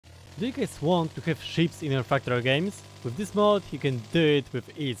Do you guys want to have ships in your Factorio games? With this mod you can do it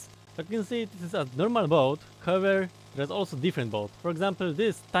with ease. Like you can see, this is a normal boat, however there's also different boat. For example,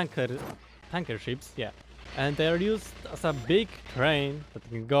 these tanker ships, yeah. And they are used as a big train that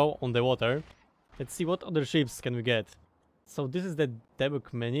can go on the water. Let's see what other ships can we get. So this is the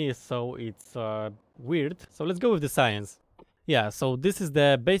debug menu, so it's weird. So let's go with the science. Yeah, so this is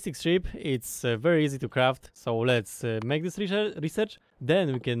the basic ship. It's very easy to craft. So let's make this research.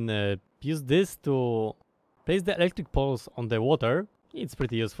 Then we can use this to place the electric poles on the water. It's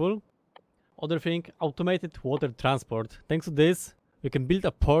pretty useful. Other thing, automated water transport. Thanks to this, we can build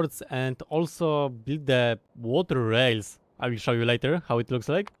a ports and also build the water rails. I will show you later how it looks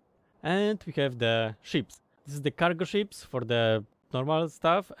like. And we have the ships. This is the cargo ships for the normal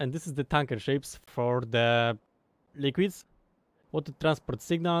stuff, and this is the tanker ships for the liquids. Water transport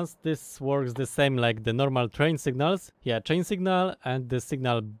signals. This works the same like the normal train signals. Yeah, train signal and the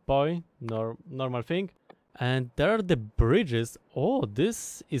signal buoy, normal thing. And there are the bridges. Oh,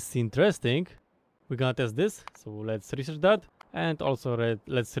 this is interesting. We're gonna test this, so let's research that. And also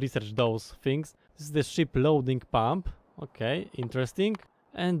let's research those things. This is the ship loading pump. Okay, interesting.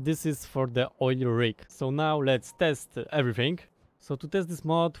 And this is for the oil rig. So now let's test everything. So to test this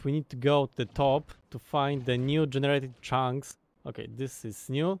mod we need to go to the top to find the new generated chunks. Okay, this is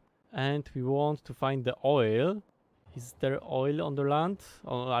new. And we want to find the oil. Is there oil on the land?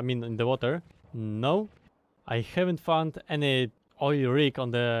 Oh, I mean in the water. No. I haven't found any oil rig on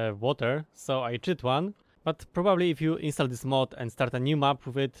the water, so I cheat one. But probably if you install this mod and start a new map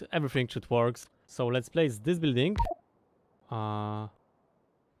with it, everything should work. So let's place this building. So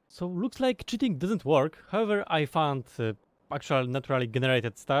looks like cheating doesn't work. However, I found actual naturally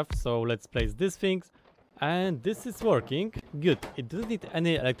generated stuff. So let's place these things. And this is working. Good. It doesn't need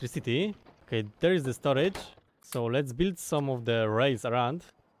any electricity. Okay, there is the storage. So let's build some of the rails around.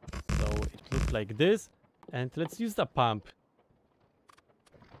 So it looks like this. And let's use the pump.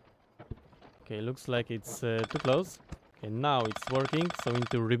 Okay, looks like it's too close. Okay, now it's working, so we need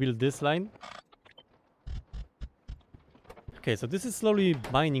to rebuild this line. Okay, so this is slowly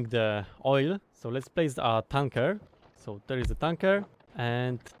mining the oil. So let's place a tanker. So there is a tanker.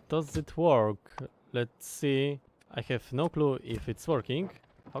 And does it work? Let's see. I have no clue if it's working.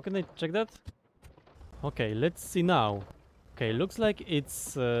 How can I check that? Okay, let's see now. Okay, looks like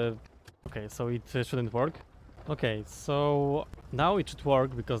it's... okay, so it shouldn't work. Okay, so now it should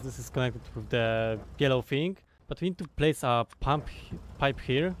work because this is connected with the yellow thing. But we need to place a pipe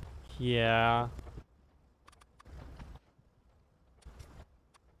here. Yeah.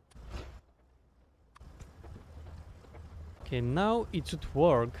 Okay, now it should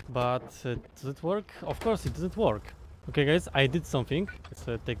work, but does it work? Of course it doesn't work. Okay guys, I did something. Let's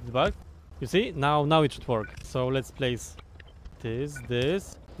take it back. You see? Now it should work. So let's place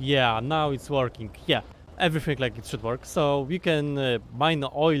this. Yeah, now it's working. Yeah, everything like it should work. So we can mine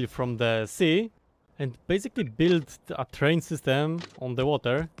oil from the sea and basically build a train system on the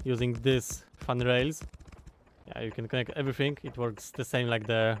water using these fun rails. Yeah, you can connect everything. It works the same like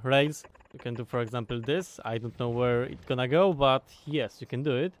the rails. You can do, for example, this. I don't know where it's gonna go, but yes, you can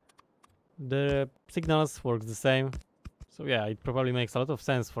do it. The signals works the same. So yeah, it probably makes a lot of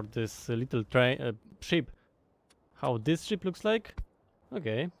sense for this little train ship. How this ship looks like.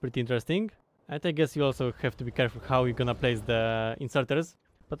 Okay, pretty interesting. And I guess you also have to be careful how you're gonna place the inserters.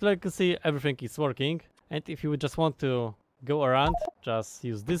 But like you can see, everything is working. And if you just want to go around, just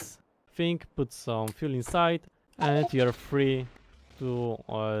use this thing, put some fuel inside, and you're free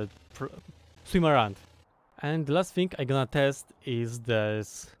to swim around. And the last thing I'm gonna test is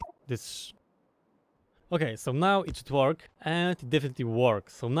this. Okay, so now it should work, and it definitely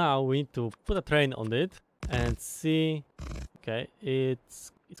works. So now we need to put a train on it and see. Okay,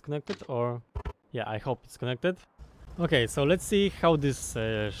 it's connected, or yeah, I hope it's connected. Okay, so let's see how this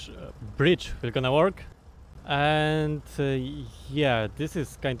bridge will gonna work. And yeah, this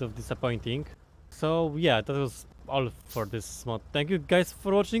is kind of disappointing. So yeah, that was all for this mod. Thank you guys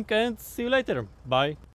for watching and see you later. Bye.